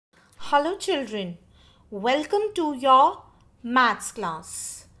Hello children, welcome to your maths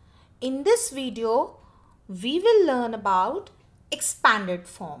class. In this video, we will learn about expanded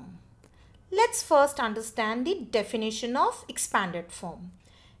form. Let's first understand the definition of expanded form.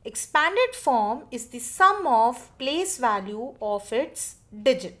 Expanded form is the sum of place value of its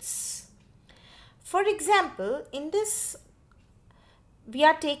digits. For example, in this we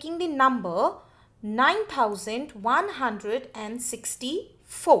are taking the number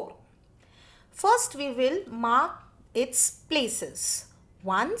 9164. First, we will mark its places: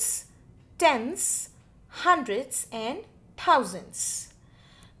 ones, tens, hundreds and thousands.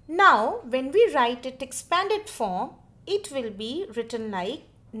 Now, when we write it expanded form, it will be written like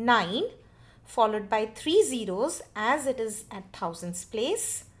 9 followed by 3 zeros as it is at thousands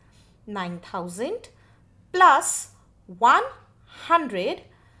place, 9000 plus 100,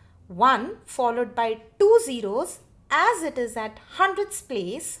 1 followed by 2 zeros as it is at hundreds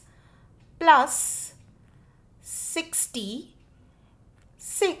place, plus 60,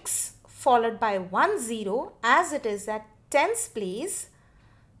 6 followed by 1 0 as it is at tens place,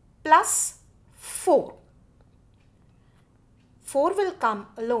 plus 4. 4 will come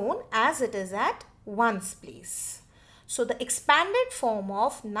alone as it is at ones place. So the expanded form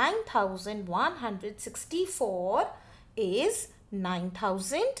of 9164 is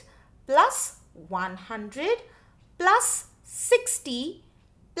 9000 plus 100 plus 60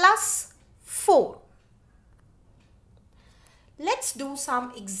 plus 4. Let's do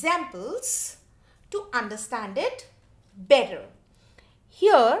some examples to understand it better.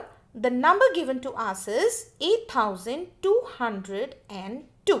 Here, the number given to us is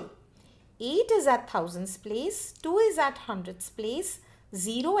 8202. 8 is at thousands place, 2 is at hundreds place,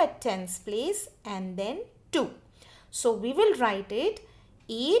 0 at tens place and then 2. So we will write it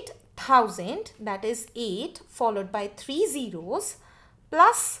 8000, that is 8 followed by 3 zeros,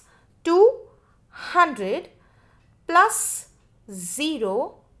 plus 200 plus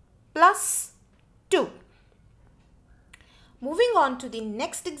 0 plus 2. Moving on to the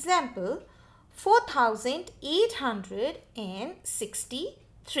next example,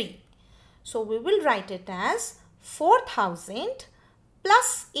 4863. So we will write it as 4000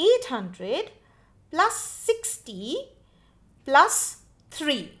 plus 800 plus 60 plus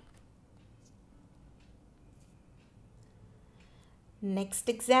 3. Next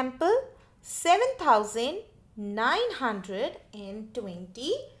example,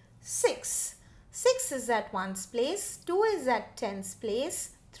 7926. 6 is at ones place, 2 is at tens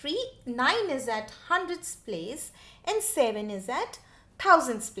place, 9 is at hundreds place and 7 is at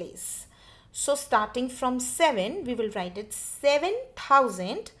thousands place. So starting from 7, we will write it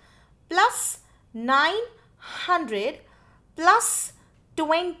 7000 plus 900 plus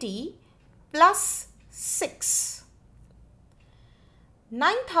 20 plus 6.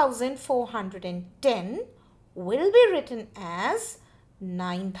 9410 will be written as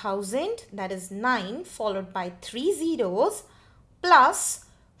 9000, that is 9 followed by 3 zeros, plus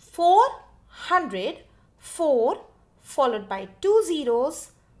 400, 4 followed by 2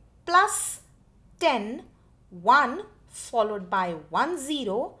 zeros, plus 10, 1 followed by 1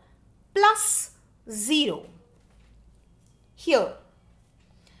 0, plus 0. Here,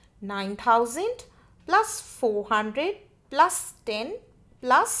 9000 plus 400 plus 10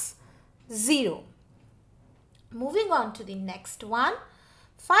 plus 0. Moving on to the next one,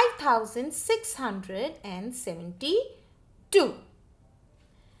 5672.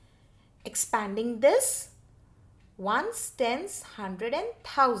 Expanding this, ones, tens, hundred and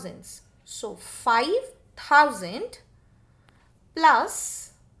thousands. So 5000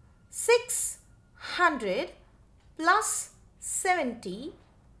 plus 600 plus 70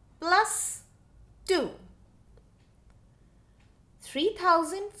 plus 2.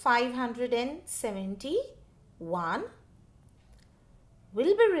 3571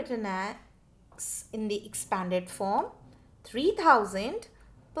 will be written as in the expanded form 3000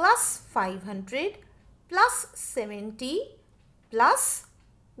 plus 500 plus 70 plus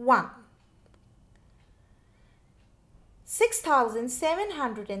 1.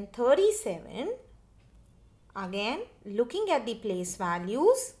 6737, again looking at the place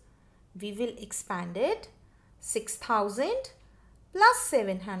values, we will expand it 6000 plus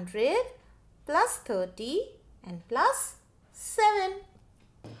 700 plus 30 and plus 7.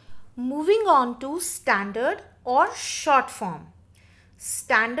 Moving on to standard or short form.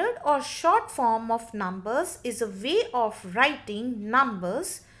 Standard or short form of numbers is a way of writing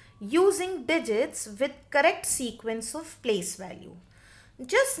numbers using digits with correct sequence of place value.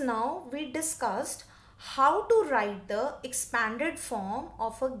 Just now we discussed how to write the expanded form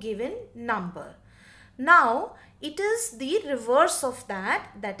of a given number. Now it is the reverse of that,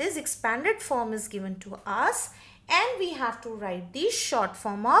 that is expanded form is given to us and we have to write the short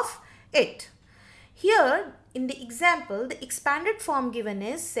form of it. Here in the example, the expanded form given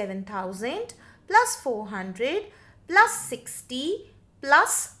is 7000 plus 400 plus 60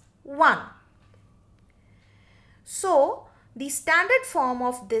 plus 1. So the standard form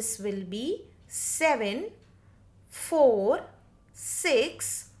of this will be 7, 4,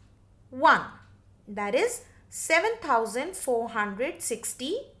 6, 1. That is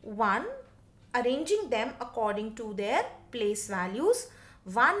 7461, arranging them according to their place values.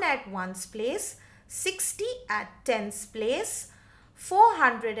 1 at 1's place, 60 at 10's place,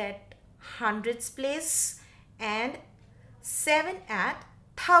 400 at 100's place and 7 at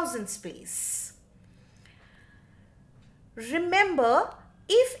 1000's place. Remember,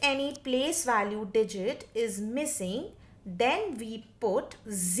 if any place value digit is missing, then we put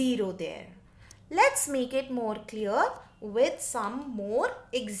 0 there. Let's make it more clear with some more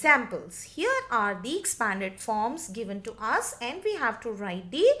examples. Here are the expanded forms given to us and we have to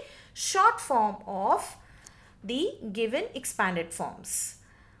write the short form of the given expanded forms.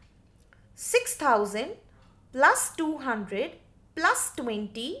 6000 plus 200 plus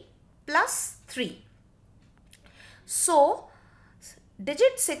 20 plus 3. So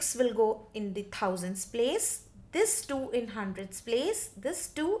digit 6 will go in the thousands place, this 2 in hundreds place, this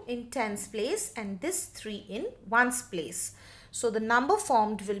 2 in tens place and this 3 in ones place. So the number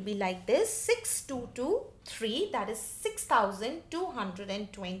formed will be like this: 6223, that is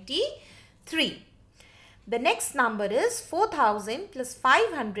 6223. The next number is 4000 plus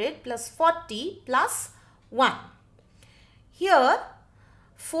 500 plus 40 plus 1. Here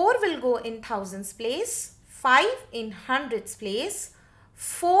 4 will go in thousands place, 5 in hundreds place,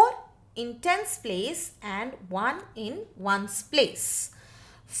 4 in tens place and 1 in ones place.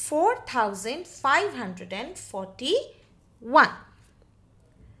 4541.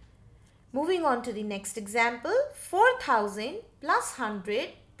 Moving on to the next example, 4000 plus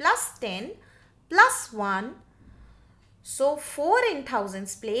 100 plus 10 plus 1. So 4 in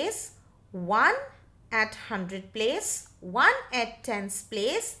thousands place, 1 at 100 place, 1 at tens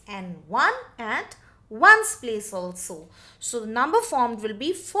place and 1 at ones place also. So the number formed will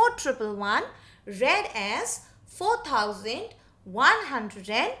be 4111, read as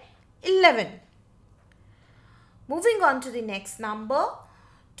 4111. Moving on to the next number,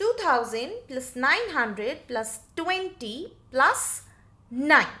 2000 plus 900 plus 20 plus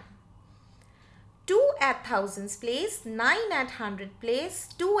 9. 2 at thousands place, 9 at 100 place,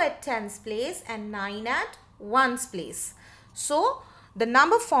 2 at tens place and 9 at ones place. So the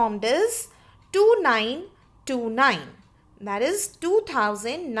number formed is 2929, that is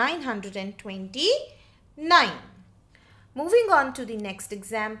 2929. Moving on to the next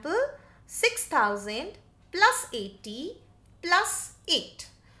example, 6000 plus 80 plus 8.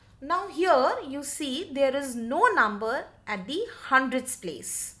 Now here you see there is no number at the hundreds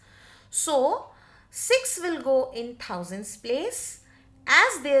place. So 6 will go in thousands place.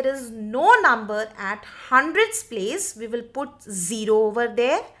 As there is no number at hundreds place, we will put 0 over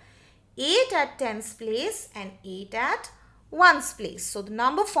there. 8 at tens place and 8 at ones place. So the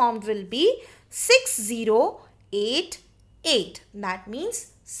number formed will be 6088. That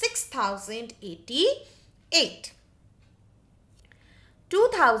means 6088.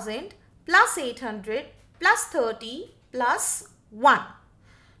 2000 plus 800 plus 30 plus 1.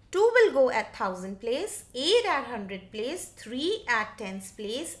 2 will go at 1000 place, 8 at 100 place, 3 at tens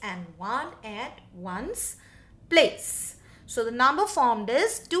place and 1 at ones place. So the number formed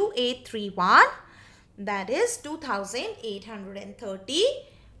is 2831, that is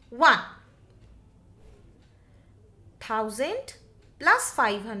 2831. 1000 plus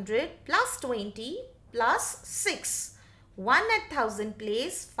 500 plus 20 plus 6. 1 at 1000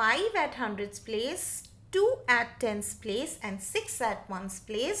 place, 5 at hundreds place, 2 at tens place and 6 at ones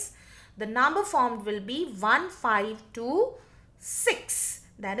place. The number formed will be 1526,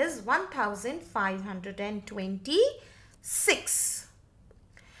 that is 1526.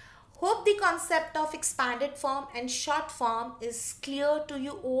 Hope the concept of expanded form and short form is clear to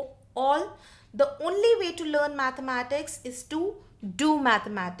you all. The only way to learn mathematics is to do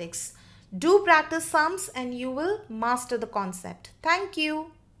mathematics. Do practice sums and you will master the concept. Thank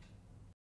you.